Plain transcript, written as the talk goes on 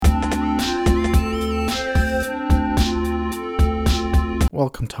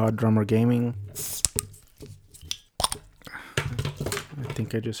Welcome to Odd Drummer Gaming. I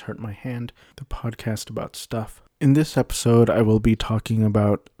think I just hurt my hand. The podcast about stuff. In this episode, I will be talking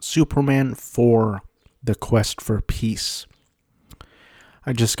about Superman 4, The Quest for Peace.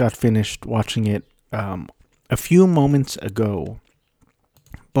 I just got finished watching it a few moments ago,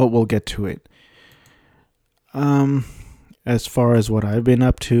 but we'll get to it. As far as what I've been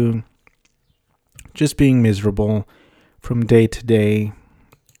up to, just being miserable from day to day,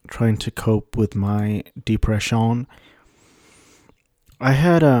 trying to cope with my depression. I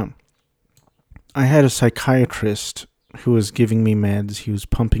had a psychiatrist who was giving me meds. He was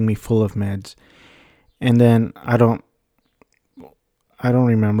pumping me full of meds. And then I don't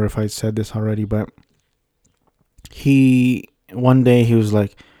remember if I said this already, but one day he was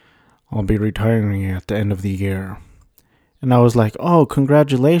like, "I'll be retiring at the end of the year." And I was like, "Oh,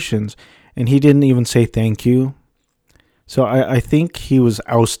 congratulations." And he didn't even say thank you. So I think he was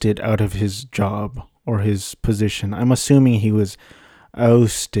ousted out of his job or his position. I'm assuming he was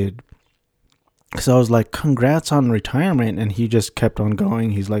ousted. So I was like, "Congrats on retirement." And he just kept on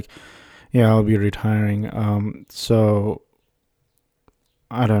going. He's like, "Yeah, I'll be retiring." So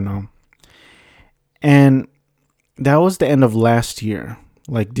I don't know. And that was the end of last year,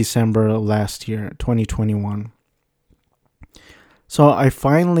 like December last year, 2021. So I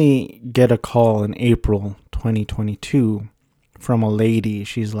finally get a call in April 2022 from a lady.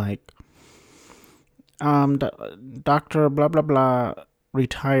 She's like, Dr. blah, blah, blah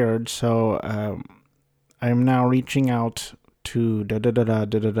retired. So I'm now reaching out to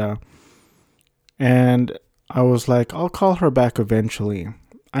da-da-da-da-da-da-da. And I was like, I'll call her back eventually.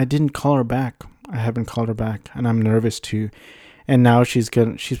 I didn't call her back. I haven't called her back, and I'm nervous too. And now she's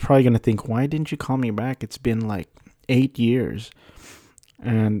probably gonna think, why didn't you call me back? It's been like 8 years.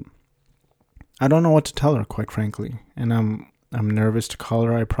 And I don't know what to tell her, quite frankly. And I'm nervous to call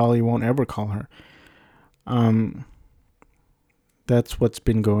her. I probably won't ever call her. That's what's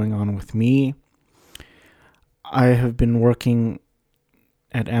been going on with me. I have been working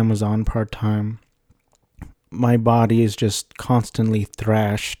at Amazon part-time. My body is just constantly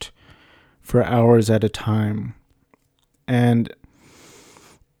thrashed for hours at a time. And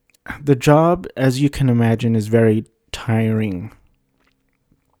the job, as you can imagine, is very tiring.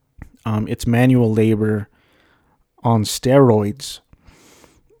 It's manual labor on steroids.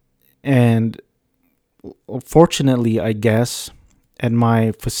 And fortunately, I guess, at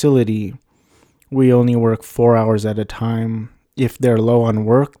my facility, we only work 4 hours at a time. If they're low on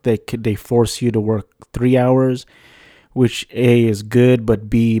work, they force you to work 3 hours, which A is good, but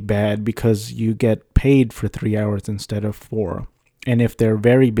B bad, because you get paid for 3 hours instead of 4. And if they're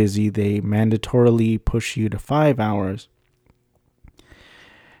very busy, they mandatorily push you to 5 hours.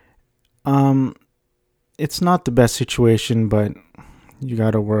 It's not the best situation, but you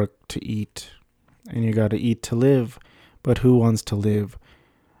gotta work to eat, and you gotta eat to live. But who wants to live?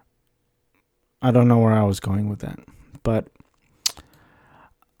 I don't know where I was going with that, but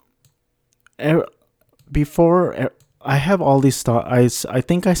before I have all these thoughts. I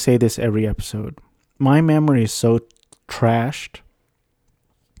think I say this every episode. My memory is so trashed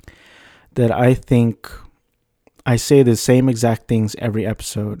that I think I say the same exact things every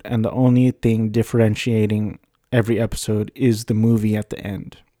episode, and the only thing differentiating every episode is the movie at the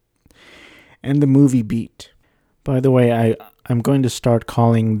end and the movie beat. By the way, I'm going to start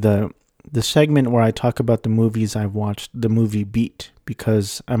calling the segment where I talk about the movies I've watched the movie beat,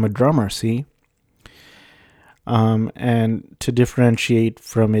 because I'm a drummer, see? And to differentiate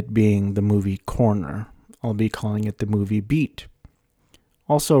from it being the movie corner, I'll be calling it the movie beat.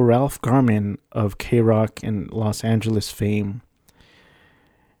 Also, Ralph Garman of K-Rock and Los Angeles fame,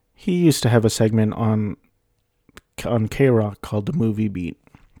 he used to have a segment on K-Rock called the movie beat.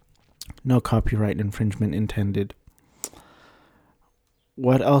 No copyright infringement intended.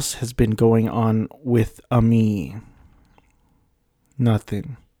 What else has been going on with me?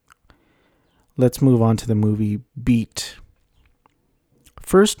 Nothing. Let's move on to the movie Beat.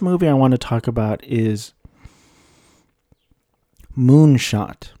 First movie I want to talk about is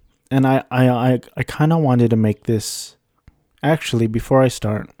Moonshot. And I kind of wanted to make this, actually, before I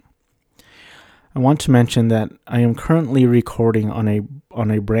start, I want to mention that I am currently recording on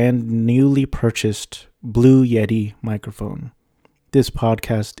a brand newly purchased Blue Yeti microphone. This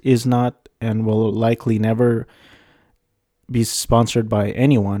podcast is not and will likely never be sponsored by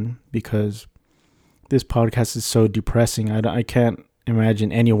anyone, because this podcast is so depressing. I can't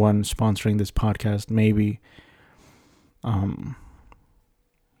imagine anyone sponsoring this podcast. Maybe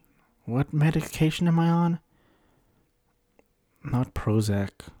what medication am I on? Not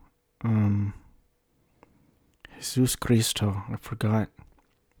Prozac. Jesus Cristo, I forgot.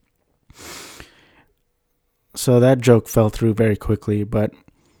 So that joke fell through very quickly. But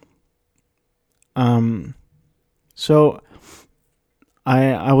so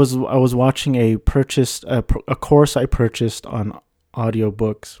I was watching a course I purchased on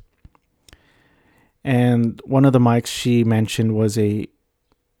audiobooks, and one of the mics she mentioned was a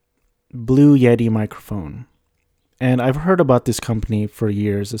Blue Yeti microphone. And I've heard about this company for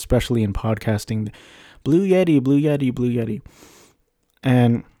years, especially in podcasting. Blue Yeti, Blue Yeti, Blue Yeti.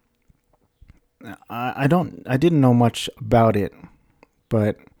 And I didn't know much about it,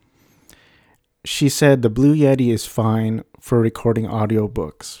 but she said the Blue Yeti is fine for recording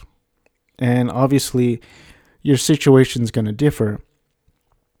audiobooks. And obviously, your situation's going to differ.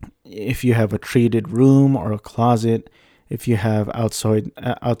 If you have a treated room or a closet, if you have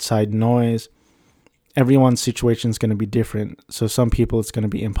outside noise, everyone's situation is going to be different. So some people it's going to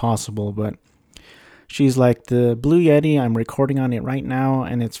be impossible, but she's like, the Blue Yeti, I'm recording on it right now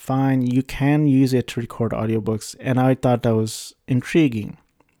and it's fine. You can use it to record audiobooks. And I thought that was intriguing.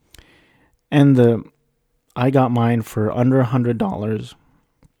 And I got mine for under $100.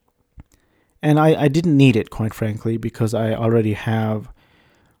 And I didn't need it, quite frankly, because I already have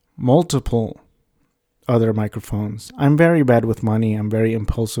multiple other microphones. I'm very bad with money. I'm very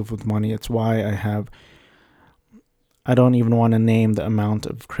impulsive with money. It's why I don't even want to name the amount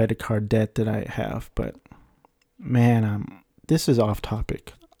of credit card debt that I have. But man, this is off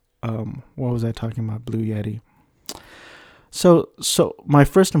topic. What was I talking about? Blue Yeti. So my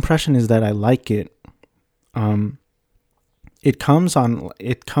first impression is that I like it. It comes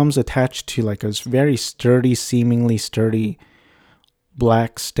attached to like a very seemingly sturdy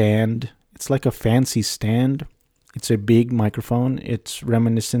black stand. It's like a fancy stand. It's a big microphone. It's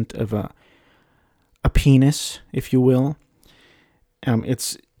reminiscent of a penis, if you will.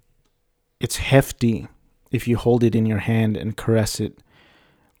 It's hefty if you hold it in your hand and caress it.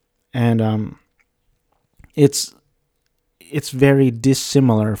 And it's very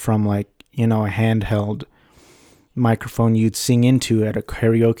dissimilar from like, a handheld microphone you'd sing into at a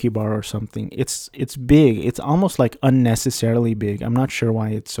karaoke bar or something. It's big. It's almost like unnecessarily big. I'm not sure why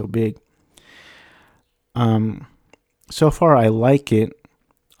it's so big. So far I like it.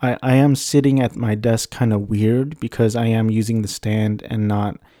 I am sitting at my desk kind of weird because I am using the stand and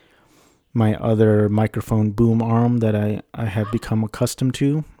not my other microphone boom arm that I have become accustomed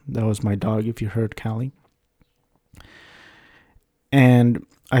to. That was my dog, if you heard Callie. And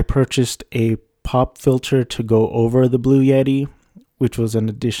I purchased a pop filter to go over the Blue Yeti, which was an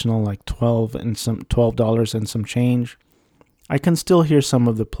additional like $12 and some change. I can still hear some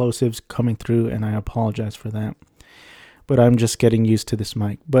of the plosives coming through, and I apologize for that. But I'm just getting used to this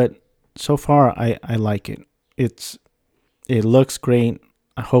mic. But so far, I like it. It looks great.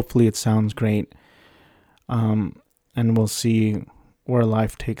 Hopefully, it sounds great. And we'll see where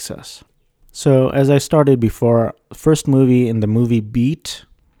life takes us. So, as I started before, first movie in the movie Beat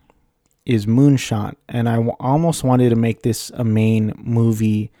is Moonshot. And I almost wanted to make this a main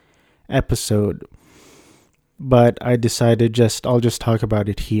movie episode. But I decided I'll just talk about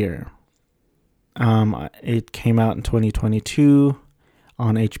it here. It came out in 2022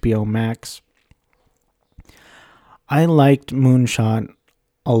 on HBO Max. I liked Moonshot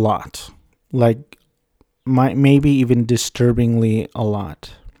a lot. Like, maybe even disturbingly a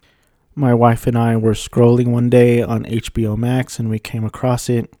lot. My wife and I were scrolling one day on HBO Max and we came across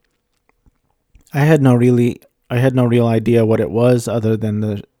it. I had no real idea what it was other than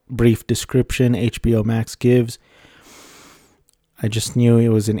the brief description HBO Max gives. I just knew it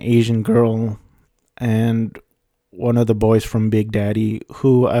was an Asian girl and one of the boys from Big Daddy,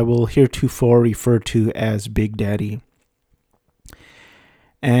 who I will heretofore refer to as Big Daddy.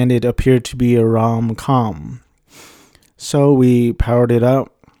 And it appeared to be a rom-com. So we powered it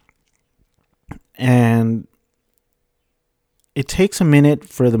up. And it takes a minute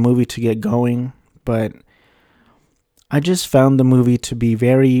for the movie to get going, but I just found the movie to be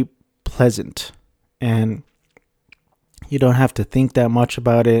very pleasant. And you don't have to think that much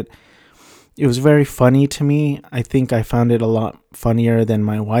about it. It was very funny to me. I think I found it a lot funnier than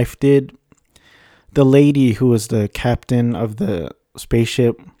my wife did. The lady who was the captain of the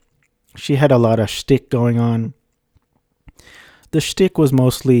spaceship, she had a lot of shtick going on. The shtick was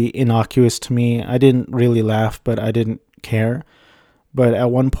mostly innocuous to me. I didn't really laugh, but I didn't care. But at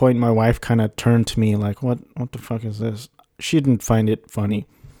one point, my wife kind of turned to me like, what the fuck is this? She didn't find it funny.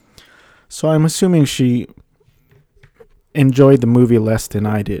 So I'm assuming she enjoyed the movie less than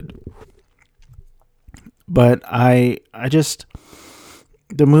I did. But the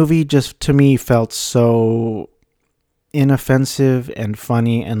movie just, to me, felt so inoffensive and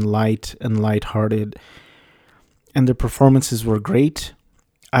funny and light and lighthearted. And the performances were great.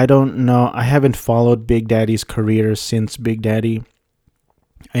 I don't know. I haven't followed Big Daddy's career since Big Daddy.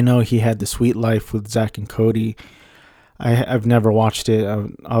 I know he had The Sweet Life with Zach and Cody. I've never watched it.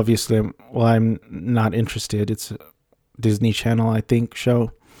 Obviously, I'm not interested. It's a Disney Channel, I think,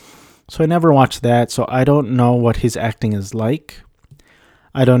 show. So I never watched that. So I don't know what his acting is like.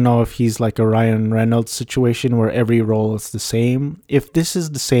 I don't know if he's like a Ryan Reynolds situation where every role is the same. If this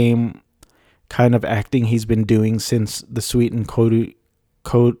is the same kind of acting he's been doing since the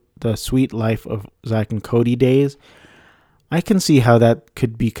the Sweet Life of Zach and Cody days, I can see how that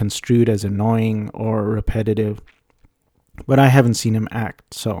could be construed as annoying or repetitive. But I haven't seen him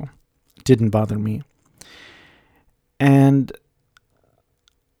act, so it didn't bother me. And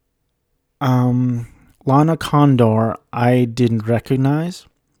Lana Condor, I didn't recognize.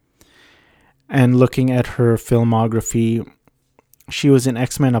 And looking at her filmography, she was in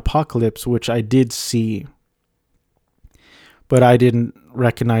X-Men Apocalypse, which I did see, but I didn't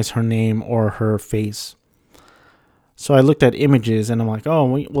recognize her name or her face. So I looked at images and I'm like,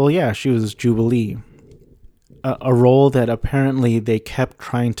 oh, well, yeah, she was Jubilee. A role that apparently they kept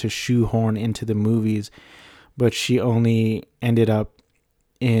trying to shoehorn into the movies, but she only ended up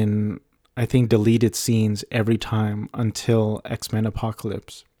in, I think, deleted scenes every time until X-Men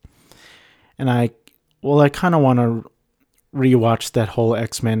Apocalypse. And I kind of want to rewatch that whole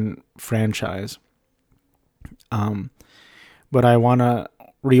X-Men franchise. But I want to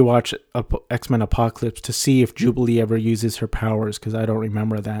rewatch X-Men Apocalypse to see if Jubilee ever uses her powers, because I don't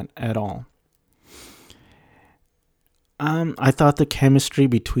remember that at all. I thought the chemistry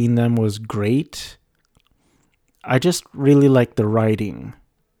between them was great. I just really liked the writing.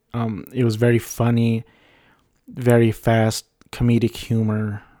 It was very funny, very fast, comedic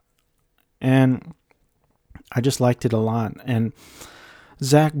humor. And I just liked it a lot. And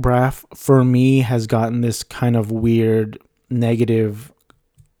Zach Braff, for me, has gotten this kind of weird, negative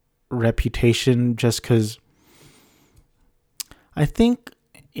reputation just because I think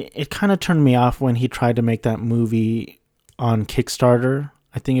it kind of turned me off when he tried to make that movie on Kickstarter.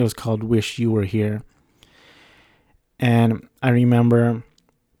 I think it was called Wish You Were Here. And I remember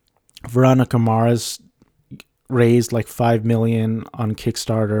Veronica Mars raised like $5 million on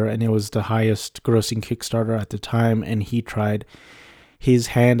Kickstarter, and it was the highest grossing Kickstarter at the time, and he tried his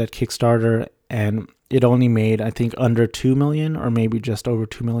hand at Kickstarter and it only made, I think, under 2 million or maybe just over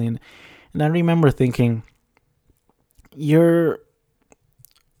 2 million. And I remember thinking, you're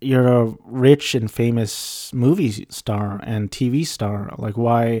a rich and famous movie star and TV star. Like,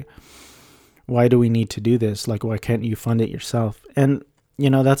 why do we need to do this? Like, why can't you fund it yourself? And,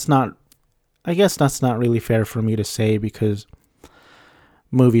 I guess that's not really fair for me to say, because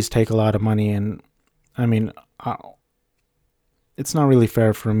movies take a lot of money, and I mean, it's not really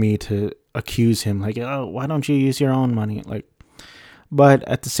fair for me to accuse him like, oh, why don't you use your own money? Like, but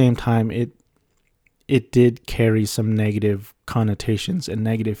at the same time, it did carry some negative connotations and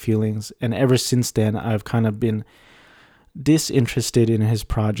negative feelings, and ever since then, I've kind of been disinterested in his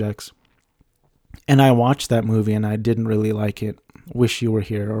projects. And I watched that movie and I didn't really like it. Wish You Were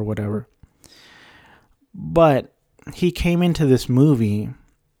Here or whatever. But he came into this movie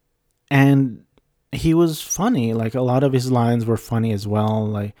and he was funny. Like, a lot of his lines were funny as well.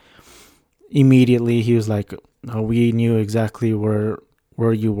 Like, immediately he was like, oh, we knew exactly where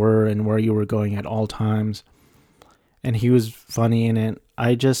you were and where you were going at all times. And he was funny in it.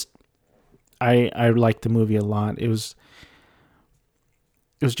 I liked the movie a lot. It was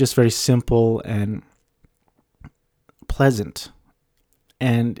just very simple and pleasant.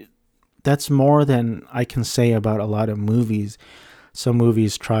 And that's more than I can say about a lot of movies. Some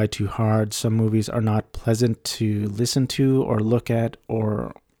movies try too hard. Some movies are not pleasant to listen to or look at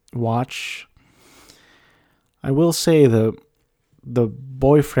or watch. I will say the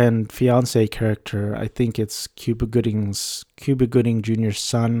boyfriend fiance character, I think it's Cuba Gooding Jr.'s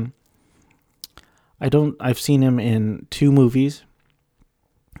son. I've seen him in 2 movies.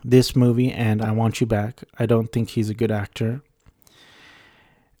 This movie and I Want You Back. I don't think he's a good actor.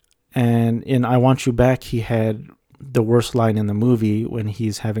 And in I Want You Back, he had the worst line in the movie when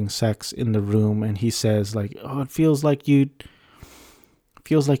he's having sex in the room, and he says, like, oh, it feels like you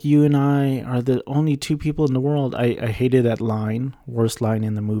and I are the only 2 people in the world. I hated that line. Worst line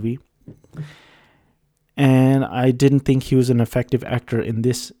in the movie. And I didn't think he was an effective actor in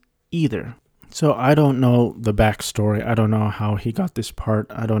this either. So I don't know the backstory. I don't know how he got this part.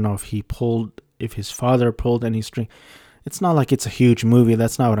 I don't know if his father pulled any string. It's not like it's a huge movie.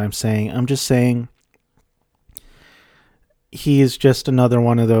 That's not what I'm saying. I'm just saying he is just another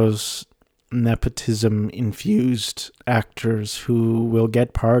one of those nepotism-infused actors who will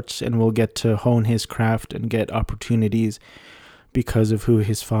get parts and will get to hone his craft and get opportunities because of who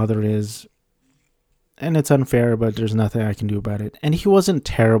his father is. And it's unfair, but there's nothing I can do about it. And he wasn't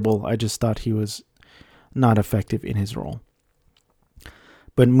terrible. I just thought he was not effective in his role.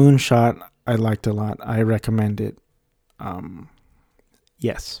 But Moonshot, I liked a lot. I recommend it.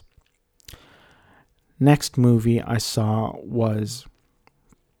 Yes. Next movie I saw was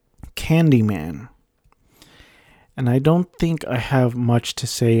Candyman. And I don't think I have much to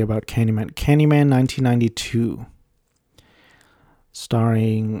say about Candyman. Candyman 1992.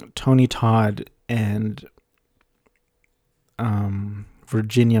 Starring Tony Todd and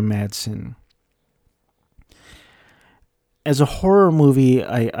Virginia Madsen. As a horror movie,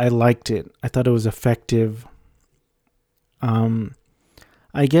 I liked it. I thought it was effective.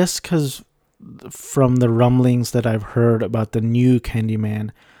 I guess because from the rumblings that I've heard about the new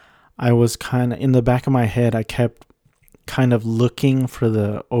Candyman, I was kind of, in the back of my head, I kept kind of looking for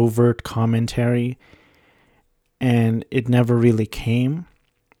the overt commentary, and it never really came.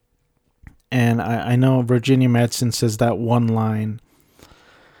 And I know Virginia Madsen says that one line.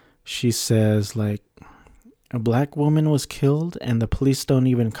 She says, like, a black woman was killed and the police don't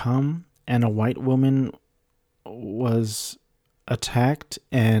even come, and a white woman was attacked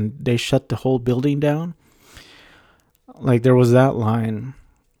and they shut the whole building down. Like, there was that line.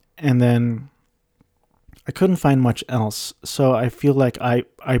 And then I couldn't find much else. So I feel like I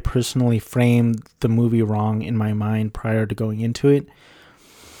personally framed the movie wrong in my mind prior to going into it.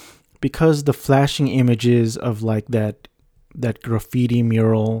 Because the flashing images of like that graffiti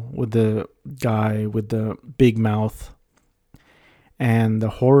mural with the guy with the big mouth and the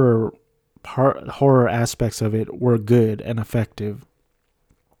horror aspects of it were good and effective,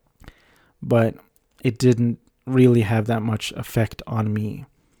 but it didn't really have that much effect on me.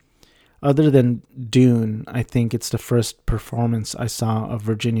 Other than Dune, I think it's the first performance I saw of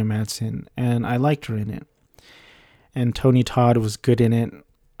Virginia Madsen, and I liked her in it. And Tony Todd was good in it.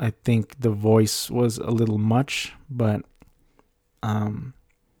 I think the voice was a little much, but I'm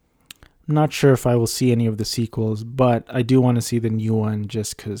not sure if I will see any of the sequels, but I do want to see the new one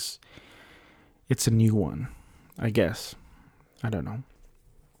just because it's a new one, I guess. I don't know.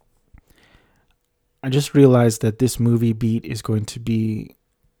 I just realized that this movie beat is going to be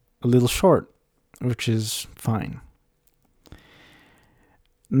a little short, which is fine.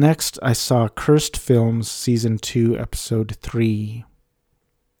 Next, I saw Cursed Films Season 2, Episode 3,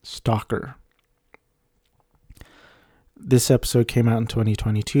 Stalker. This episode came out in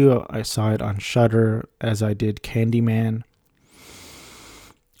 2022. I saw it on Shudder, as I did Candyman.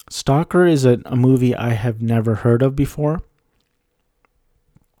 Stalker is a movie I have never heard of before.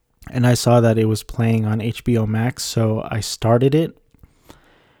 And I saw that it was playing on HBO Max, so I started it.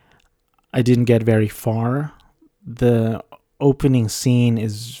 I didn't get very far. The opening scene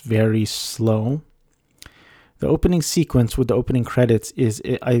is very slow. The opening sequence with the opening credits is,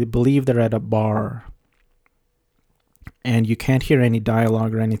 I believe they're at a bar. And you can't hear any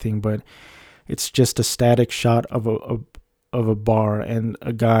dialogue or anything, but it's just a static shot of a bar and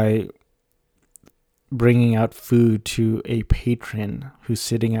a guy bringing out food to a patron who's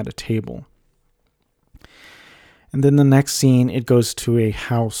sitting at a table. And then the next scene, it goes to a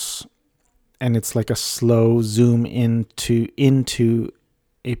house, and it's like a slow zoom into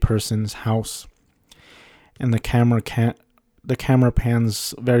a person's house. And the camera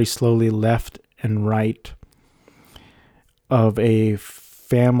pans very slowly left and right of a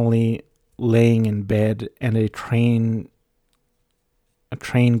family laying in bed and a train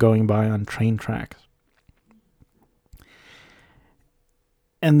going by on train tracks.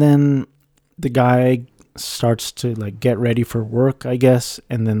 And then the guy starts to like get ready for work, I guess,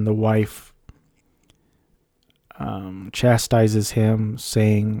 and then the wife chastises him,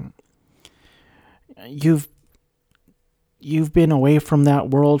 saying, You've been away from that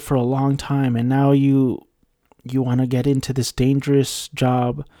world for a long time, and now you want to get into this dangerous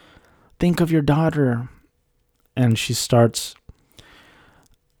job. Think of your daughter. And she's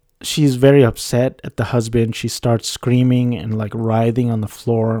very upset at the husband. She starts screaming and like writhing on the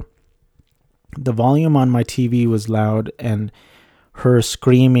floor. The volume on my TV was loud, and her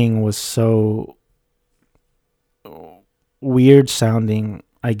screaming was so weird sounding,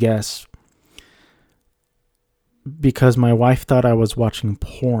 I guess, because my wife thought I was watching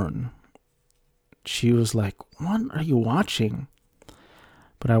porn. She was like, "What are you watching?"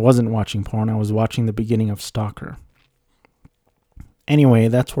 But I wasn't watching porn. I was watching the beginning of Stalker. Anyway,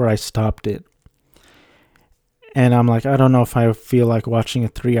 that's where I stopped it. And I'm like, I don't know if I feel like watching a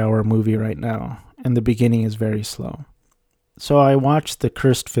 3-hour movie right now. And the beginning is very slow. So I watched the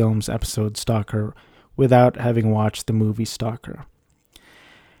Cursed Films episode Stalker without having watched the movie Stalker.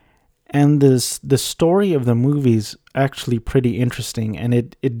 And the story of the movie's actually pretty interesting, and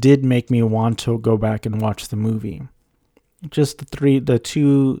it did make me want to go back and watch the movie. Just the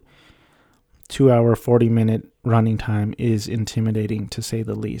 2 hour 40-minute running time is intimidating, to say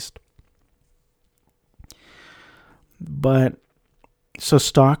the least. But so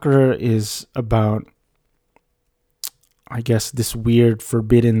Stalker is about, I guess, this weird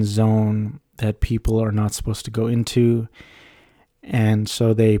forbidden zone that people are not supposed to go into. And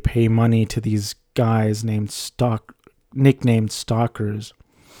so they pay money to these guys nicknamed stalkers.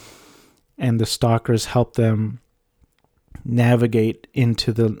 And the stalkers help them navigate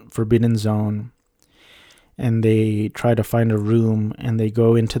into the forbidden zone. And they try to find a room, and they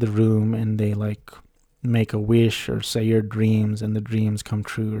go into the room and they like make a wish or say your dreams, and the dreams come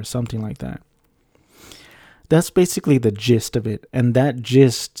true or something like that. That's basically the gist of it. And that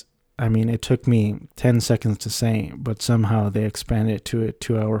gist, I mean, it took me 10 seconds to say, but somehow they expanded it to a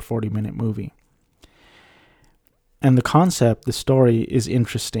 2 hour 40-minute movie. And the concept, the story is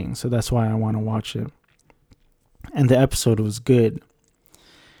interesting, so that's why I want to watch it. And the episode was good.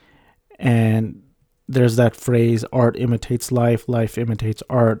 And there's that phrase, art imitates life, life imitates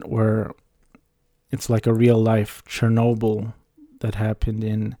art, where it's like a real life Chernobyl that happened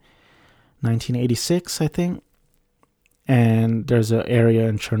in 1986, I think. And there's an area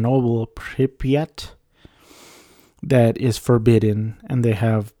in Chernobyl, Pripyat, that is forbidden, and they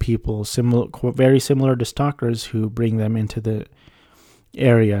have people very similar to stalkers who bring them into the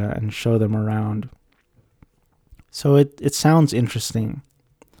area and show them around. So it sounds interesting,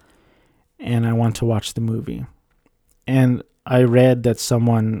 and I want to watch the movie. And I read that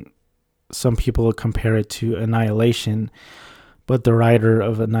some people compare it to Annihilation, but the writer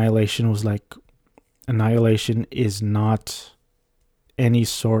of Annihilation was like, Annihilation is not any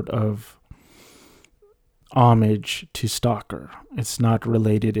sort of homage to Stalker. It's not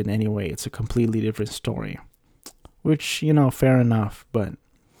related in any way. It's a completely different story, which, fair enough, but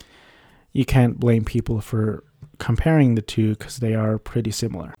you can't blame people for comparing the two because they are pretty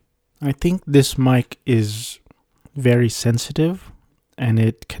similar. I think this mic is very sensitive, and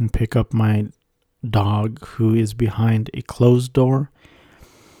it can pick up my dog who is behind a closed door.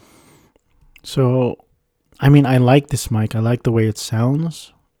 So, I mean, I like this mic. I like the way it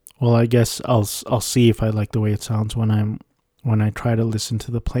sounds. Well, I guess I'll see if I like the way it sounds when I try to listen to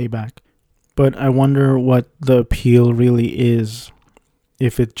the playback. But I wonder what the appeal really is,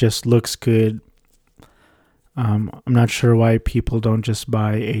 if it just looks good. I'm not sure why people don't just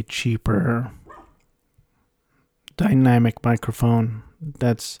buy a cheaper dynamic microphone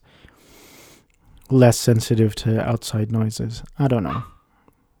that's less sensitive to outside noises. I don't know.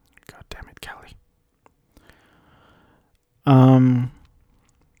 God damn it, Kelly.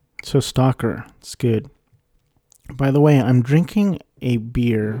 So Stalker, it's good. By the way, I'm drinking a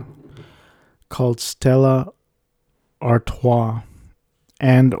beer called Stella Artois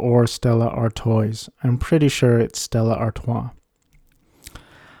or Stella Artois. I'm pretty sure it's Stella Artois.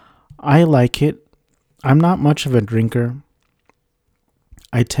 I like it. I'm not much of a drinker.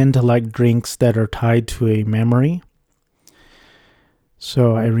 I tend to like drinks that are tied to a memory.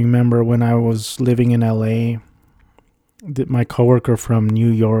 So I remember when I was living in LA, my coworker from New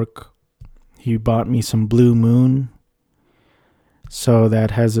York, he bought me some Blue Moon. So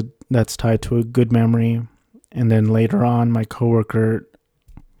that's tied to a good memory. And then later on, my coworker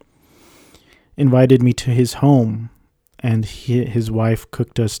invited me to his home, and his wife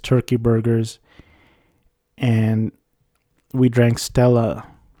cooked us turkey burgers, and we drank Stella,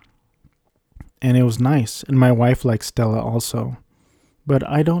 and it was nice. And my wife likes Stella also, but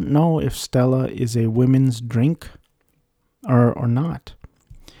I don't know if Stella is a women's drink or not.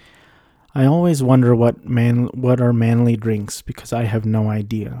 I always wonder what are manly drinks, because I have no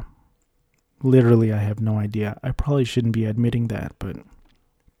idea. Literally, I have no idea. I probably shouldn't be admitting that, but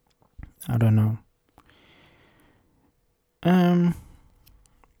I don't know.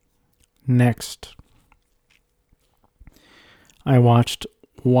 Next, I watched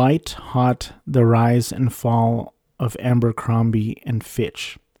White Hot: The Rise and Fall of Abercrombie and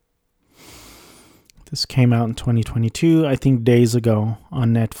Fitch. This came out in 2022, I think days ago,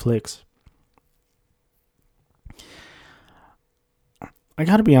 on Netflix. I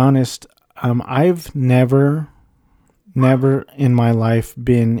gotta be honest, I've never in my life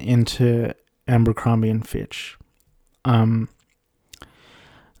been into Abercrombie and Fitch.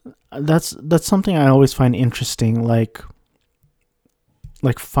 That's something I always find interesting, like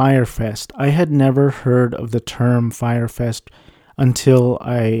Firefest. I had never heard of the term Firefest until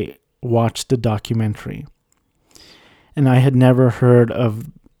I watched the documentary. And I had never heard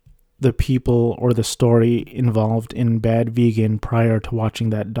of the people or the story involved in Bad Vegan prior to watching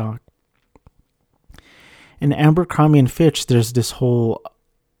that doc. In Abercrombie and Fitch, there's this whole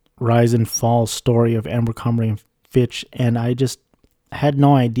rise and fall story of Abercrombie and Fitch, and I just had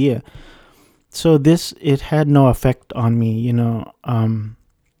no idea. So it had no effect on me,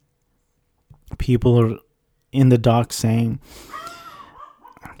 people are in the doc saying,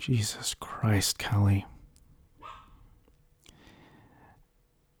 Jesus Christ, Kelly.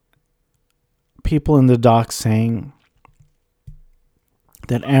 People in the doc saying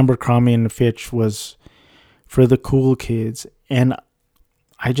that Abercrombie and Fitch was for the cool kids, and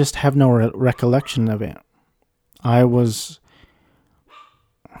I just have no recollection of it. I was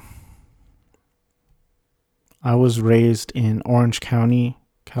raised in Orange County,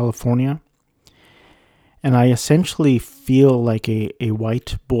 California, and I essentially feel like a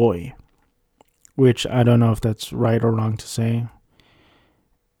white boy, which I don't know if that's right or wrong to say.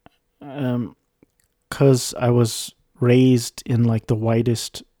 'Cause I was raised in like the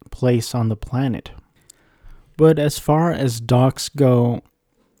whitest place on the planet. But as far as docs go,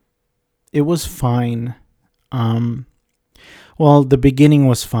 it was fine. Well, the beginning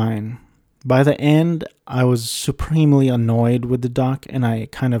was fine. By the end, I was supremely annoyed with the doc, and I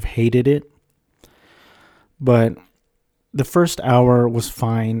kind of hated it. But the first hour was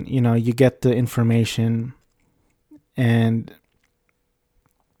fine. You get the information, and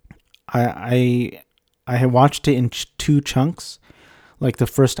I had watched it in two chunks. Like the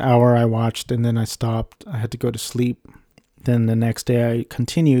first hour I watched, and then I stopped. I had to go to sleep. Then the next day I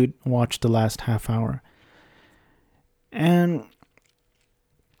continued, watched the last half hour. And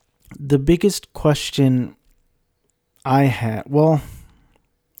the biggest question I had, well,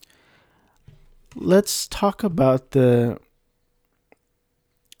 let's talk about the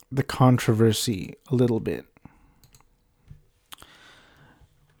controversy a little bit.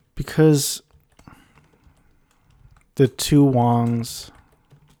 Because the two Wongs.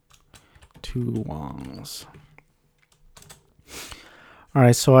 All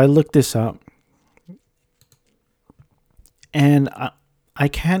right, so I looked this up. And I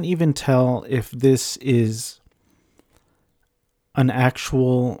can't even tell if this is an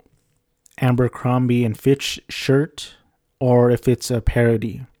actual Abercrombie and Fitch shirt or if it's a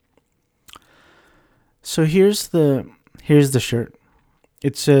parody. So here's the shirt.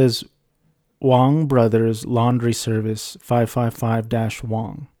 It says Wong Brothers Laundry Service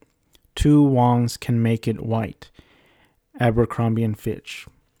 555-Wong. Two Wongs can make it white. Abercrombie and Fitch.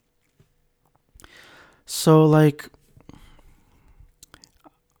 So like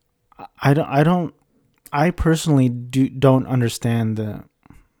I personally don't understand the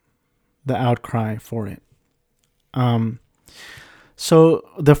outcry for it. So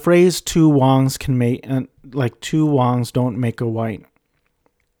the phrase two Wongs can make, two Wongs don't make a white.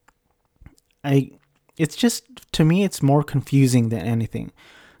 It's just, to me, it's more confusing than anything.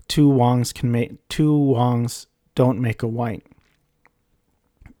 Two Wongs don't make a white.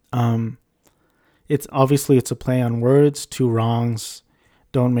 It's obviously it's a play on words. Two wrongs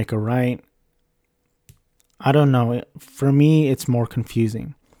don't make a right. I don't know. For me, it's more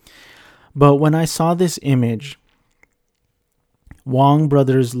confusing. But when I saw this image, Wong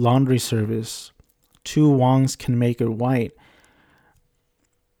Brothers Laundry Service, two Wongs can make it white.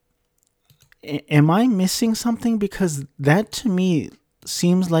 Am I missing something? Because that to me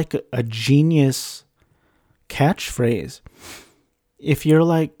seems like a genius catchphrase. If you're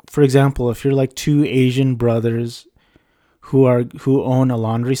like, for example, if you're like two Asian brothers who own a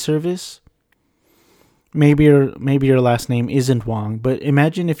laundry service, maybe your last name isn't Wong, but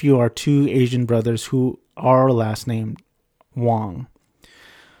imagine if you are two Asian brothers who are last name Wong.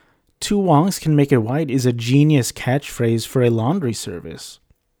 Two Wongs can make it white is a genius catchphrase for a laundry service.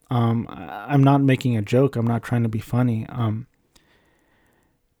 I'm not making a joke. I'm not trying to be funny.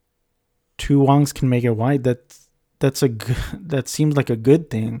 Two Wongs can make it white. That seems like a good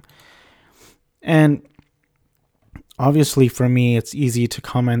thing. And obviously for me, it's easy to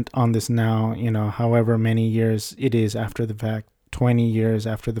comment on this now, however many years it is after the fact, 20 years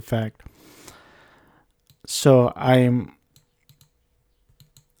after the fact. So I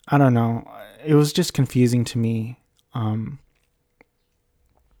don't know. It was just confusing to me.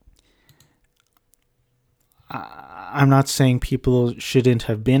 I'm not saying people shouldn't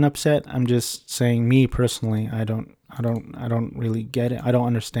have been upset. I'm just saying, me personally, I don't really get it. I don't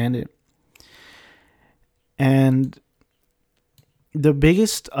understand it. And the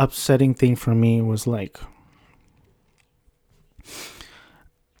biggest upsetting thing for me was like,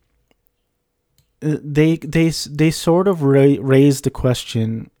 they sort of raised the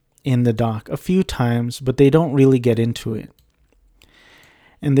question in the doc a few times, but they don't really get into it.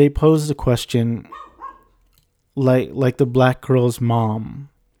 And they posed the question, like the black girl's mom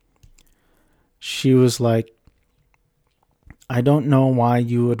she was like, I don't know why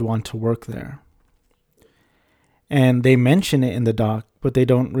you would want to work there. And they mention it in the doc, but they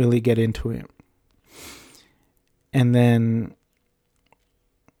don't really get into it. And then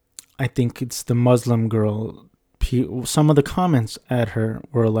I think it's the Muslim girl. Some of the comments at her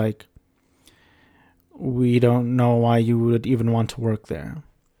were like, we don't know why you would even want to work there.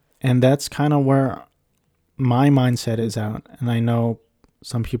 And that's kind of where my mindset is out. And I know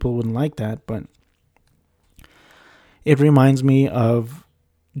some people wouldn't like that, but it reminds me of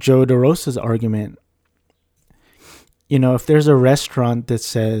Joe DeRosa's argument. You know, if there's a restaurant that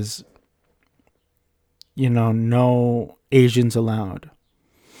says, you know, no Asians allowed,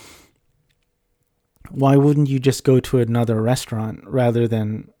 why wouldn't you just go to another restaurant rather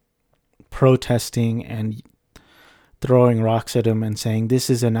than protesting and throwing rocks at him and saying, this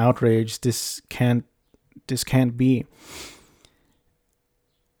is an outrage, this can't be.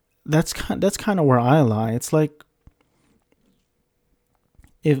 That's kind of where I lie. It's like,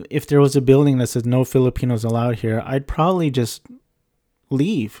 if there was a building that said no Filipinos allowed here, I'd probably just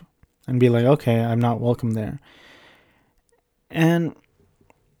leave and be like, okay, I'm not welcome there. And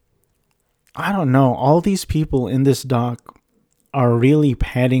I don't know, all these people in this doc are really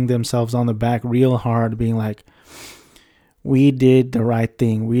patting themselves on the back real hard, being like, we did the right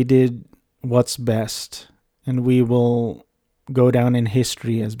thing, we did what's best, and we will go down in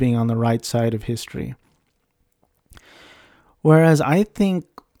history as being on the right side of history. Whereas I think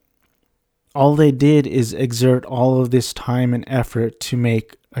all they did is exert all of this time and effort to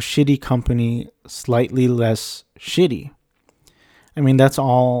make a shitty company slightly less shitty. I mean, that's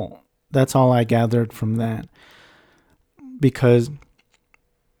all I gathered from that. Because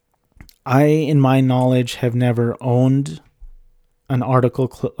I, in my knowledge, have never owned an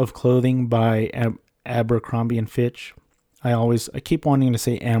article of clothing by Abercrombie and Fitch. I keep wanting to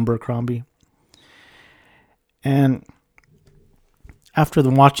say Abercrombie. And after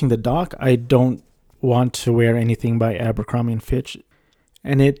watching the doc, I don't want to wear anything by Abercrombie and Fitch.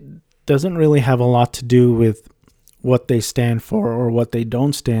 And it doesn't really have a lot to do with what they stand for or what they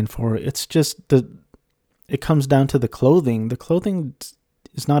don't stand for. It's just it comes down to the clothing. The clothing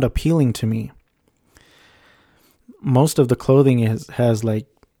is not appealing to me. Most of the clothing has like,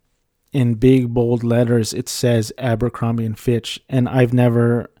 in big bold letters, it says Abercrombie and Fitch, and I've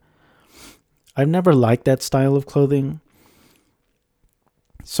never liked that style of clothing.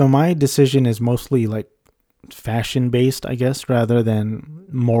 So my decision is mostly like fashion based, I guess, rather than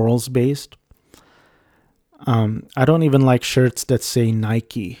morals based. I don't even like shirts that say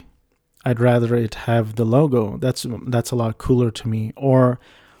Nike. I'd rather it have the logo. That's a lot cooler to me. Or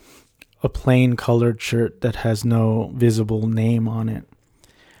a plain colored shirt that has no visible name on it.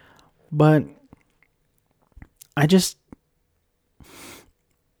 But I didn't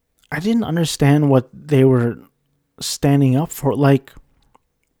understand what they were standing up for. Like,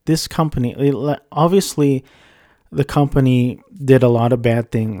 this company, obviously the company did a lot of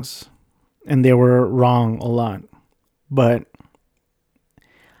bad things and they were wrong a lot. But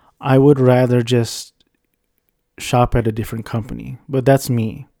I would rather just shop at a different company. But that's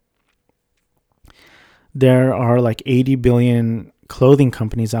me. There are like 80 billion clothing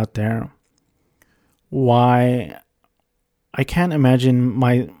companies out there. Why? I can't imagine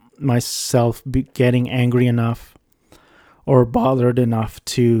myself getting angry enough or bothered enough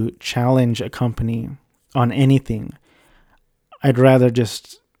to challenge a company on anything. I'd rather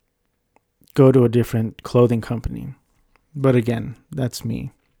just go to a different clothing company. But again, that's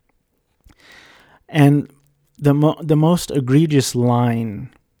me. And the most egregious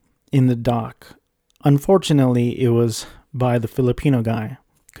line in the doc, unfortunately, it was by the Filipino guy,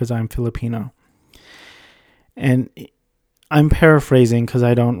 because I'm Filipino. And I'm paraphrasing because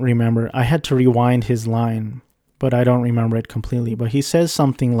I don't remember. I had to rewind his line, but I don't remember it completely. But he says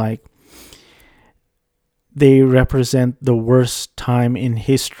something like, they represent the worst time in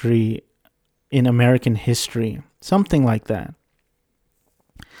history, in American history. Something like that.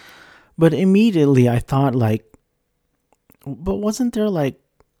 But immediately I thought, like, but wasn't there like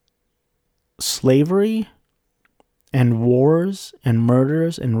slavery and wars and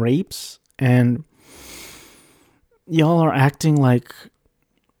murders and rapes? And y'all are acting like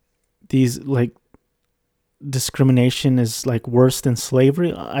these, like, discrimination is like worse than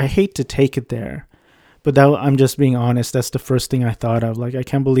slavery. I hate to take it there, but I'm just being honest. That's the first thing I thought of. Like, I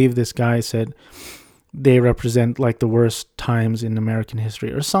can't believe this guy said they represent like the worst times in American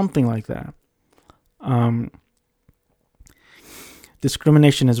history or something like that.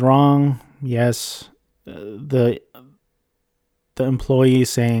 Discrimination is wrong. Yes. The employee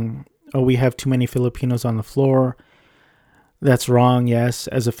saying, oh, we have too many Filipinos on the floor. That's wrong, yes.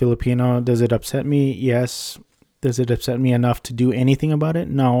 As a Filipino, does it upset me? Yes. Does it upset me enough to do anything about it?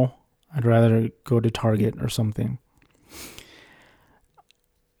 No. I'd rather go to Target or something.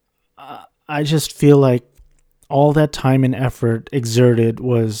 I just feel like all that time and effort exerted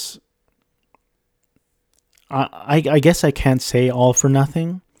was, I guess I can't say all for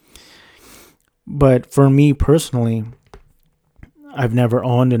nothing, but for me personally, I've never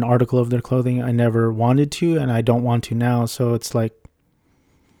owned an article of their clothing. I never wanted to, and I don't want to now. So it's like,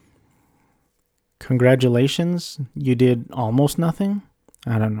 congratulations, you did almost nothing.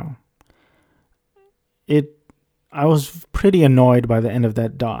 I don't know. I was pretty annoyed by the end of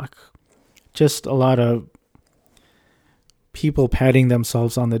that doc. Just a lot of people patting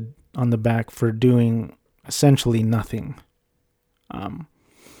themselves on the back for doing essentially nothing.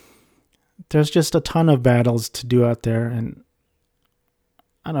 There's just a ton of battles to do out there, and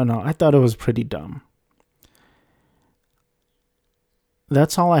I don't know. I thought it was pretty dumb.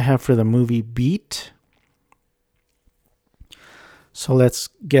 That's all I have for the movie Beat. So let's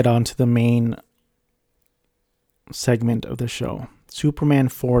get on to the main segment of the show. Superman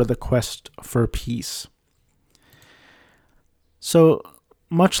 4: The Quest for Peace. So,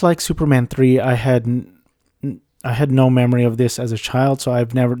 much like Superman 3, I had no memory of this as a child, so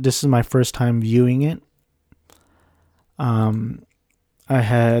this is my first time viewing it. I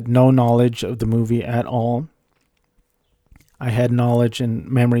had no knowledge of the movie at all. I had knowledge and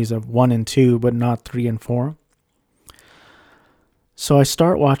memories of 1 and 2, but not 3 and 4. So I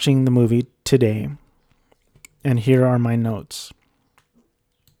start watching the movie today, and here are my notes.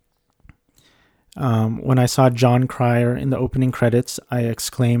 When I saw John Cryer in the opening credits, I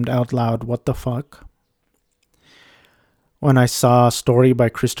exclaimed out loud, "What the fuck?" When I saw a story by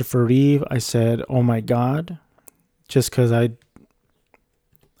Christopher Reeve, I said, "Oh my god." Just because I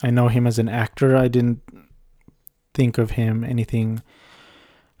know him as an actor, I didn't think of him anything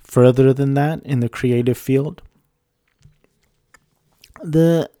further than that in the creative field.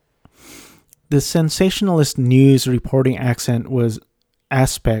 The sensationalist news reporting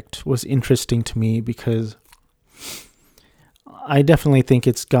aspect was interesting to me because I definitely think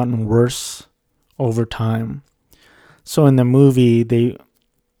it's gotten worse over time. So in the movie,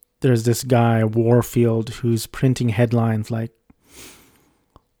 there's this guy, Warfield, who's printing headlines like,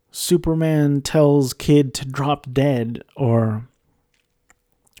 "Superman tells kid to drop dead," or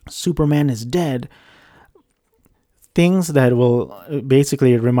 "Superman is dead." Things that will,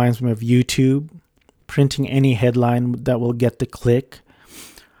 basically it reminds me of YouTube, printing any headline that will get the click,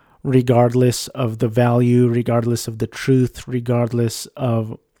 regardless of the value, regardless of the truth, regardless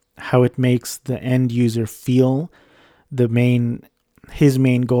of how it makes the end user feel. His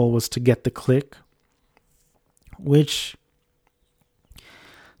main goal was to get the click, which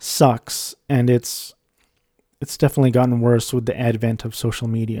sucks, and it's definitely gotten worse with the advent of social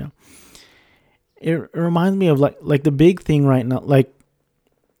media. It reminds me of like the big thing right now, like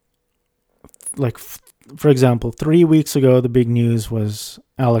for example, 3 weeks ago the big news was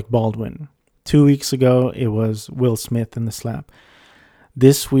Alec Baldwin. 2 weeks ago it was Will Smith in the slap.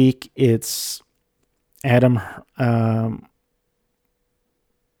 This week it's Johnny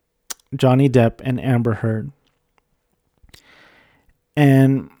Depp and Amber Heard.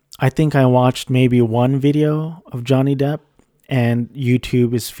 And I think I watched maybe one video of Johnny Depp, and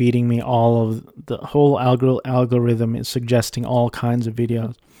YouTube is feeding me all of the whole algorithm is suggesting all kinds of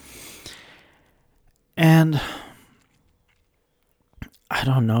videos. And I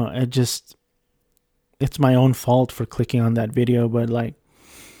don't know, it's my own fault for clicking on that video, but like,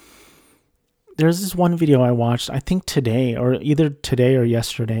 there's this one video I watched, I think today, or either today or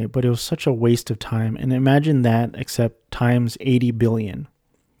yesterday, but it was such a waste of time. And imagine that, except times 80 billion,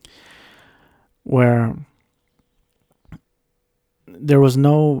 where there was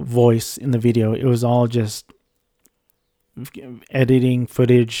no voice in the video. It was all just editing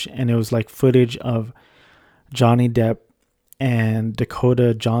footage, and it was like footage of Johnny Depp and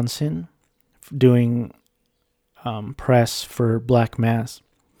Dakota Johnson doing press for Black Mass.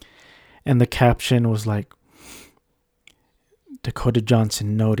 And the caption was like, Dakota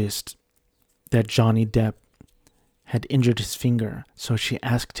Johnson noticed that Johnny Depp had injured his finger, so she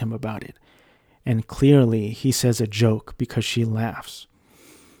asked him about it. And clearly he says a joke because she laughs.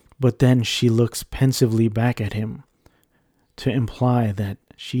 But then she looks pensively back at him to imply that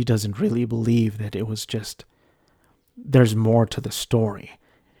she doesn't really believe that it was just, there's more to the story.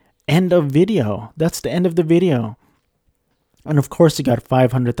 End of video. That's the end of the video. And of course it got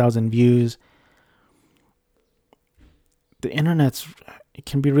 500,000 views. The it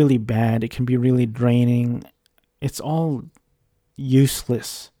can be really bad. It can be really draining. It's all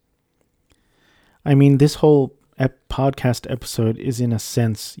useless. I mean, this whole podcast episode is in a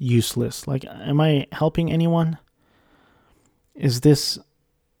sense useless. Like, am I helping anyone? Is this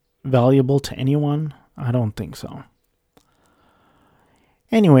valuable to anyone? I don't think so.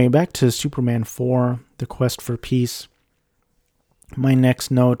 Anyway, back to Superman 4, The Quest for Peace. My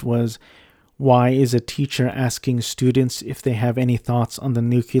next note was, why is a teacher asking students if they have any thoughts on the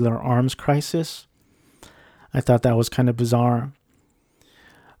nuclear arms crisis? I thought that was kind of bizarre.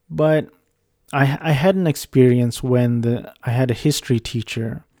 But I had an experience when I had a history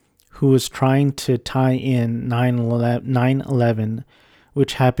teacher who was trying to tie in 9/11,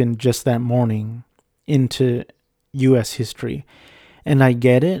 which happened just that morning, into U.S. history. And I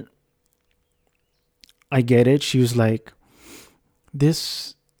get it. She was like,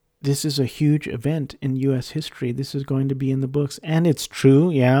 this is a huge event in U.S. history. This is going to be in the books. And it's true,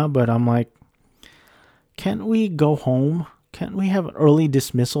 yeah, but I'm like, can't we go home? Can't we have early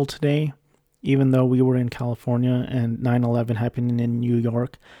dismissal today? Even though we were in California and 9/11 happened in New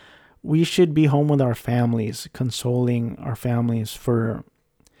York, we should be home with our families, consoling our families for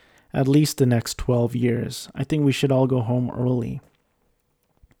at least the next 12 years. I think we should all go home early.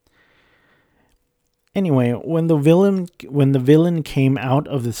 Anyway, when the villain came out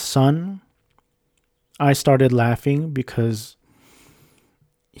of the sun, I started laughing because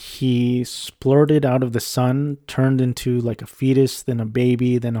he splurted out of the sun, turned into like a fetus, then a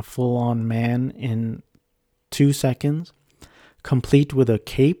baby, then a full-on man in 2 seconds, complete with a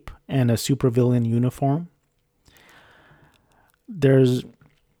cape and a supervillain uniform. There's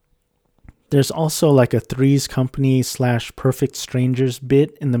also like a Three's Company / Perfect Strangers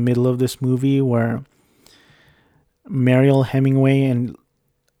bit in the middle of this movie where Mariel Hemingway and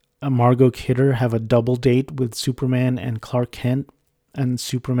Margot Kidder have a double date with Superman and Clark Kent, and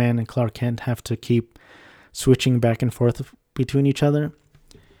Superman and Clark Kent have to keep switching back and forth between each other.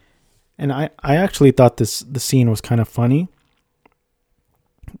 And I actually thought the scene was kind of funny.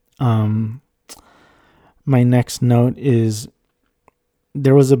 My next note is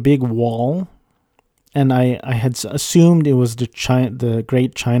there was a big wall, and I had assumed it was the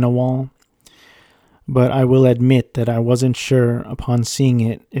Great China Wall, but I will admit that I wasn't sure upon seeing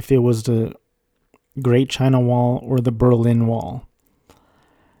it if it was the Great China Wall or the Berlin Wall.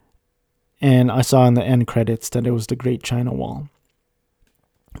 And I saw in the end credits that it was the Great China Wall.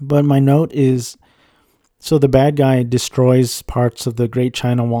 But my note is, so the bad guy destroys parts of the Great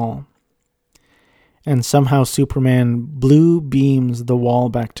China Wall, and somehow Superman blue beams the wall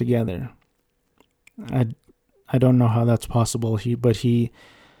back together. I don't know how that's possible. But he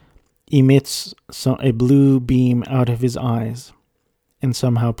emits a blue beam out of his eyes and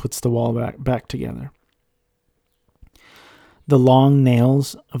somehow puts the wall back together. The long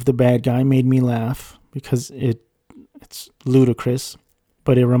nails of the bad guy made me laugh because it's ludicrous,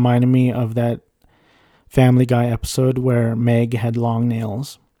 but it reminded me of that Family Guy episode where Meg had long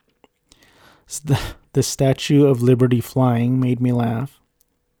nails. The Statue of Liberty flying made me laugh.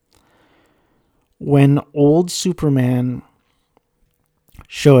 When old Superman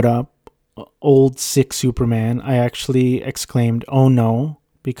showed up, old sick Superman, I actually exclaimed, "Oh no,"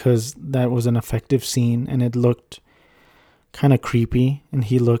 because that was an effective scene and it looked kind of creepy and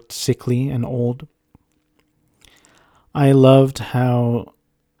he looked sickly and old. I loved how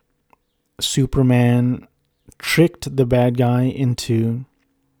Superman tricked the bad guy into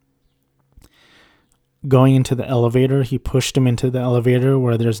going into the elevator. He pushed him into the elevator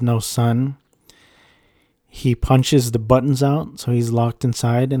where there's no sun. He punches the buttons out, so he's locked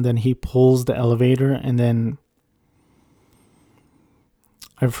inside, and then he pulls the elevator, and then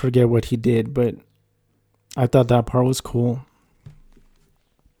I forget what he did, but I thought that part was cool.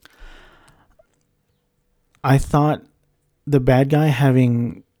 I thought the bad guy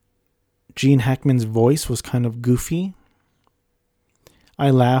having Gene Hackman's voice was kind of goofy. I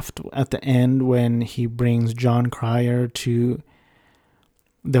laughed at the end when he brings John Cryer to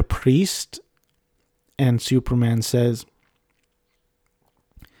the priest and Superman says,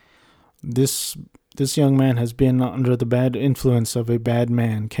 This young man has been under the bad influence of a bad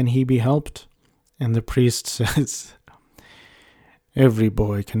man. Can he be helped?" And the priest says, "Every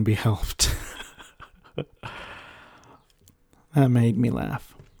boy can be helped." That made me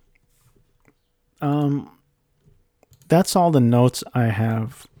laugh. That's all the notes I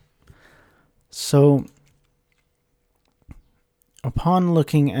have. So, upon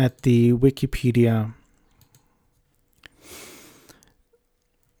looking at the Wikipedia,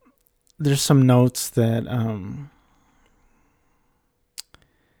 there's some notes that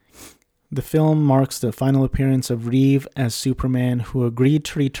the film marks the final appearance of Reeve as Superman, who agreed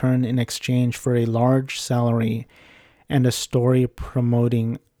to return in exchange for a large salary and a story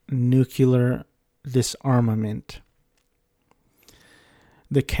promoting nuclear disarmament.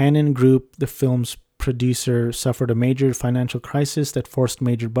 The Cannon Group, the film's producer, suffered a major financial crisis that forced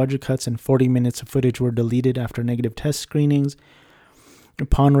major budget cuts, and 40 minutes of footage were deleted after negative test screenings.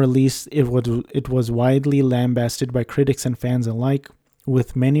 Upon release, it was widely lambasted by critics and fans alike,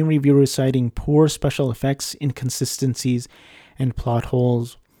 with many reviewers citing poor special effects, inconsistencies, and plot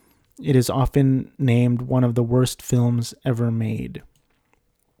holes. It is often named one of the worst films ever made.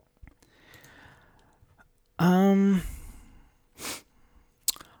 I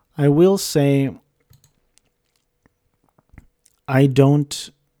will say I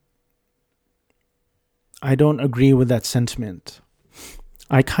don't agree with that sentiment.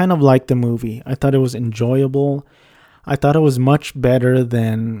 I kind of liked the movie. I thought it was enjoyable. I thought it was much better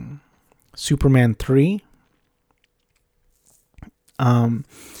than Superman 3. I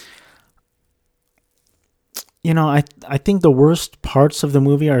think the worst parts of the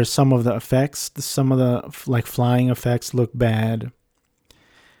movie are some of the effects. Some of the flying effects look bad.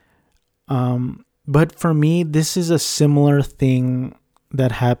 But for me, this is a similar thing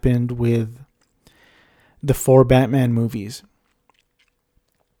that happened with the 4 Batman movies.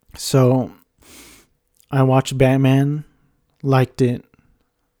 So I watched Batman, liked it.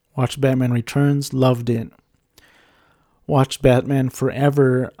 Watched Batman Returns, loved it. Watched Batman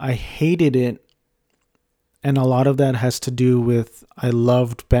Forever, I hated it. And a lot of that has to do with I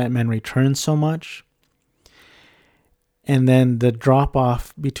loved Batman Returns so much. And then the drop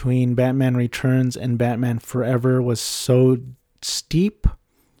off between Batman Returns and Batman Forever was so steep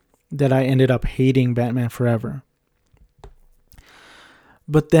that I ended up hating Batman Forever.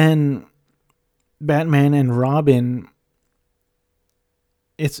 But then Batman and Robin,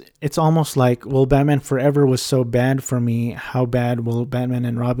 it's almost like, well, Batman Forever was so bad for me, how bad will Batman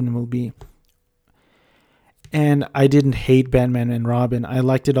and Robin will be? And I didn't hate Batman and Robin. I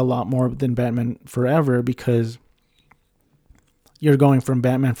liked it a lot more than Batman Forever because you're going from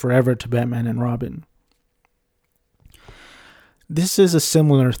Batman Forever to Batman and Robin. This is a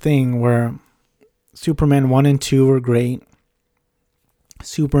similar thing where Superman 1 and 2 were great.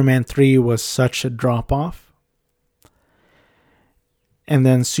 Superman 3 was such a drop-off. And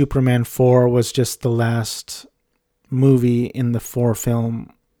then Superman 4 was just the last movie in the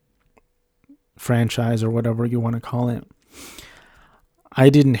 4-film franchise or whatever you want to call it. I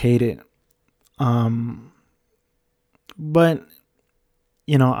didn't hate it. But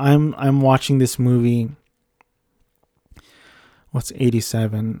I'm watching this movie. What's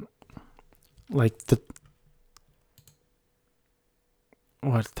 87? Like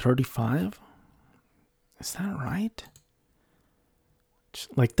 35? Is that right?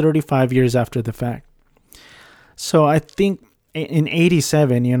 Like 35 years after the fact. So I think in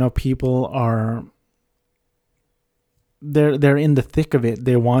 87, people are they're in the thick of it.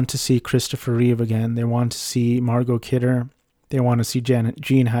 They want to see Christopher Reeve again. They want to see Margot Kidder. They want to see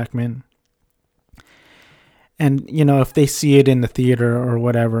Gene Hackman. And if they see it in the theater or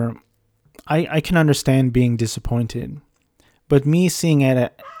whatever, I can understand being disappointed. But me seeing it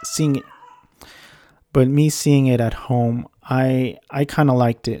at home, I kind of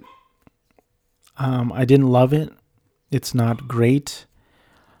liked it. I didn't love it. It's not great.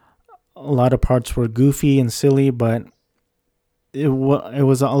 A lot of parts were goofy and silly, but it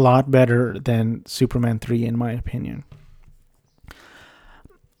was a lot better than Superman 3 in my opinion.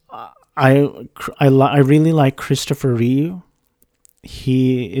 I really like Christopher Reeve.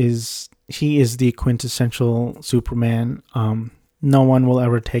 He is the quintessential Superman. No one will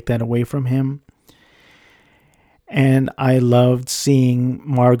ever take that away from him. And I loved seeing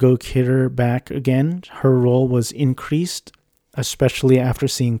Margot Kidder back again. Her role was increased, especially after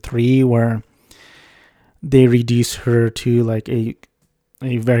seeing 3, where they reduce her to like a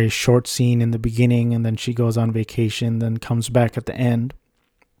very short scene in the beginning, and then she goes on vacation, then comes back at the end.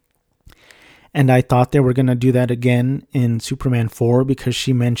 And I thought they were going to do that again in Superman 4 because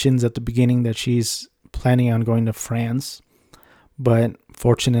she mentions at the beginning that she's planning on going to France. But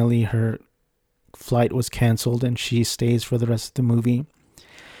fortunately, her flight was canceled and she stays for the rest of the movie.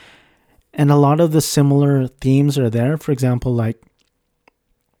 And a lot of the similar themes are there. For example, like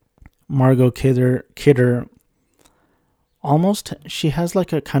Margot Kidder almost, she has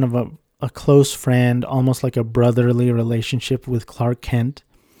like a kind of a close friend, almost like a brotherly relationship with Clark Kent.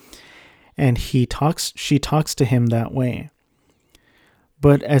 And she talks to him that way.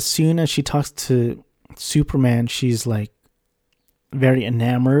 But as soon as she talks to Superman, she's like very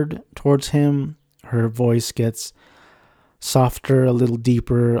enamored towards him. Her voice gets softer, a little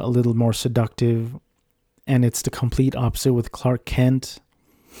deeper, a little more seductive. And it's the complete opposite with Clark Kent.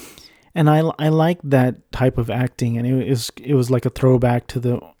 And I like that type of acting, and it was like a throwback to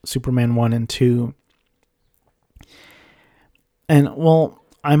the Superman 1 and 2. And well,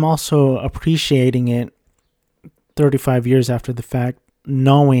 I'm also appreciating it 35 years after the fact,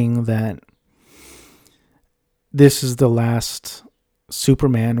 knowing that this is the last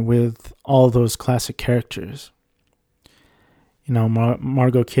Superman with all those classic characters. You know,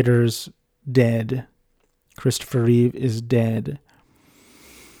 Margot Kidder's dead. Christopher Reeve is dead.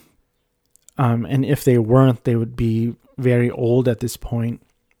 And if they weren't, they would be very old at this point.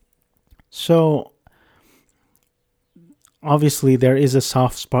 So, obviously, there is a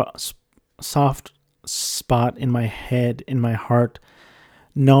soft spot in my head, in my heart,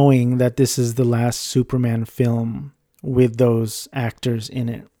 knowing that this is the last Superman film with those actors in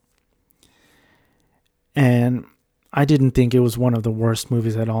it. And I didn't think it was one of the worst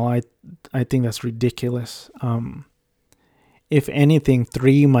movies at all. I think that's ridiculous. If anything,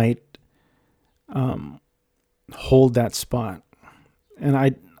 3 might hold that spot. And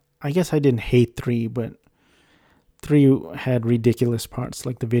I guess I didn't hate 3, but 3 had ridiculous parts,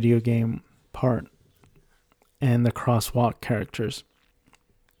 like the video game part and the crosswalk characters.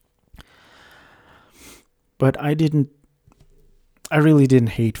 But I really didn't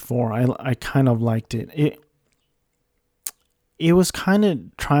hate 4. I kind of liked it. It was kind of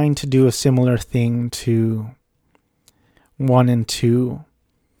trying to do a similar thing to 1 and 2.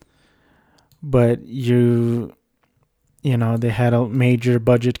 But you know, they had a major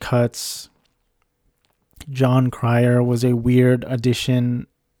budget cuts. Jon Cryer was a weird addition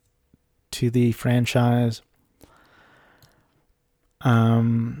to the franchise.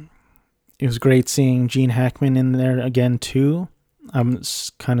 It was great seeing Gene Hackman in there again too. I'm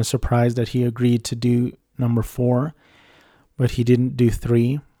kind of surprised that he agreed to do number 4, but he didn't do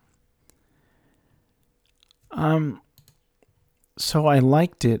 3. So I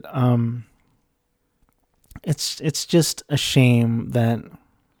liked it. It's just a shame that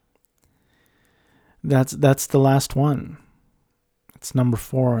that's the last one. It's number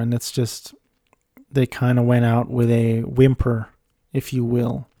 4, and it's just they kind of went out with a whimper, if you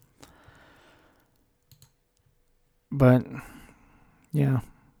will. But yeah,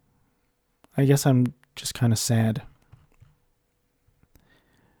 I guess I'm just kind of sad.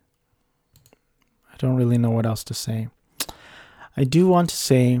 I don't really know what else to say. I do want to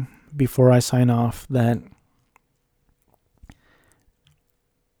say before I sign off that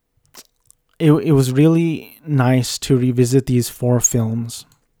it was really nice to revisit these 4 films,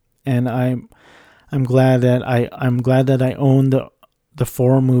 and I'm glad that I own the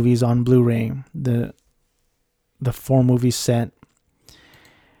 4 movies on Blu-ray, the 4 movie set.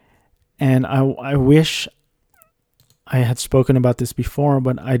 And I wish I had spoken about this before,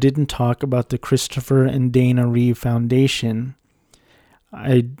 but I didn't talk about the Christopher and Dana Reeve Foundation.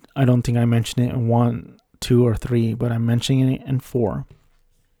 I don't think I mentioned it in 1, 2, or 3, but I'm mentioning it in 4.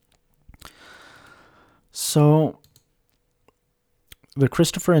 So, the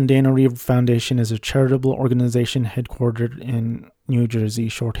Christopher and Dana Reeve Foundation is a charitable organization headquartered in New Jersey,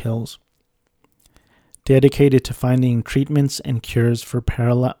 Short Hills, dedicated to finding treatments and cures for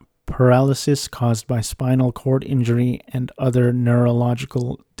paralysis caused by spinal cord injury and other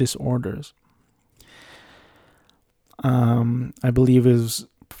neurological disorders. I believe it was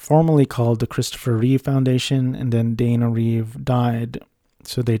formerly called the Christopher Reeve Foundation, and then Dana Reeve died,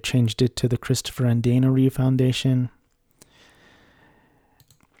 so they changed it to the Christopher and Dana Reeve Foundation.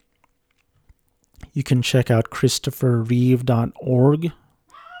 You can check out ChristopherReeve.org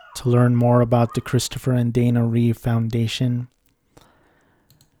to learn more about the Christopher and Dana Reeve Foundation.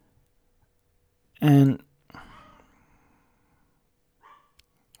 And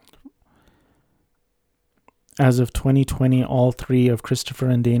as of 2020, all 3 of Christopher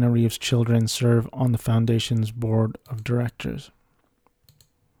and Dana Reeve's children serve on the foundation's board of directors.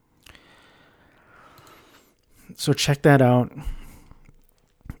 So check that out.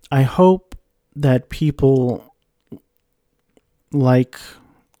 I hope that people like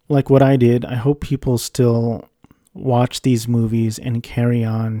what I did. I hope people still watch these movies and carry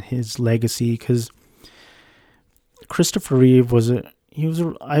on his legacy, because Christopher Reeve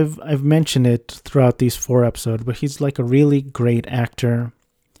I've mentioned it throughout these 4 episodes, but he's like a really great actor.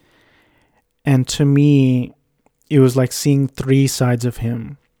 And to me, it was like seeing 3 sides of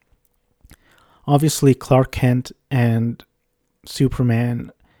him. Obviously, Clark Kent and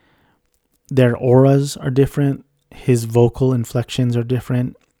Superman, their auras are different. His vocal inflections are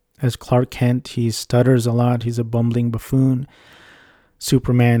different. As Clark Kent, he stutters a lot. He's a bumbling buffoon.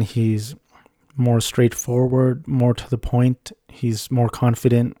 Superman, he's more straightforward, more to the point. He's more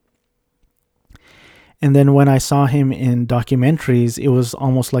confident. And then when I saw him in documentaries, it was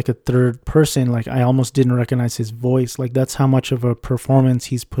almost like a third person. Like I almost didn't recognize his voice. Like that's how much of a performance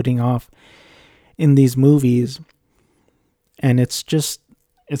he's putting off in these movies. And it's just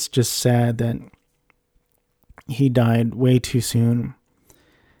sad that he died way too soon.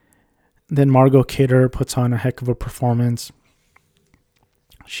 Then Margot Kidder puts on a heck of a performance.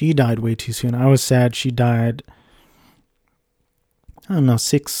 She died way too soon. I was sad she died, I don't know,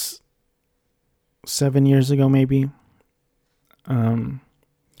 6-7 years ago, maybe.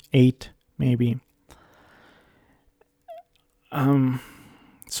 8, maybe.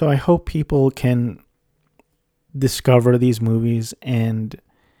 So I hope people can discover these movies and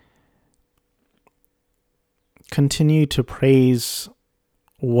continue to praise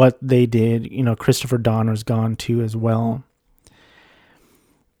what they did. You know, Christopher Donner's gone too as well.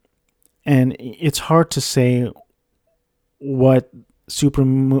 And it's hard to say what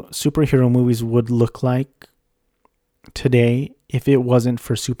superhero movies would look like today if it wasn't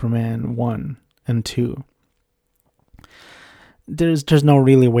for Superman 1 and 2. There's no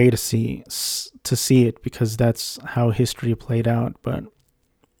really way to see it because that's how history played out. But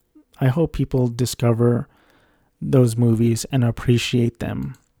I hope people discover those movies and appreciate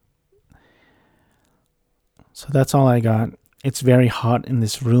them. So that's all I got. It's very hot in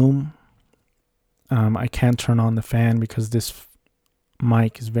this room. I can't turn on the fan because this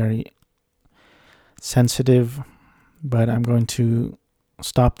mic is very sensitive, but I'm going to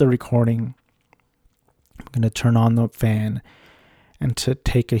stop the recording. I'm going to turn on the fan and to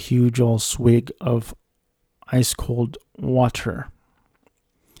take a huge old swig of ice cold water.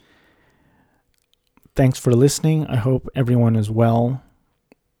 Thanks for listening. I hope everyone is well.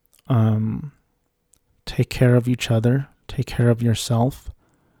 Take care of each other. Take care of yourself.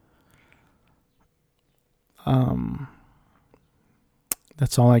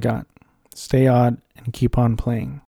 That's all I got. Stay odd and keep on playing.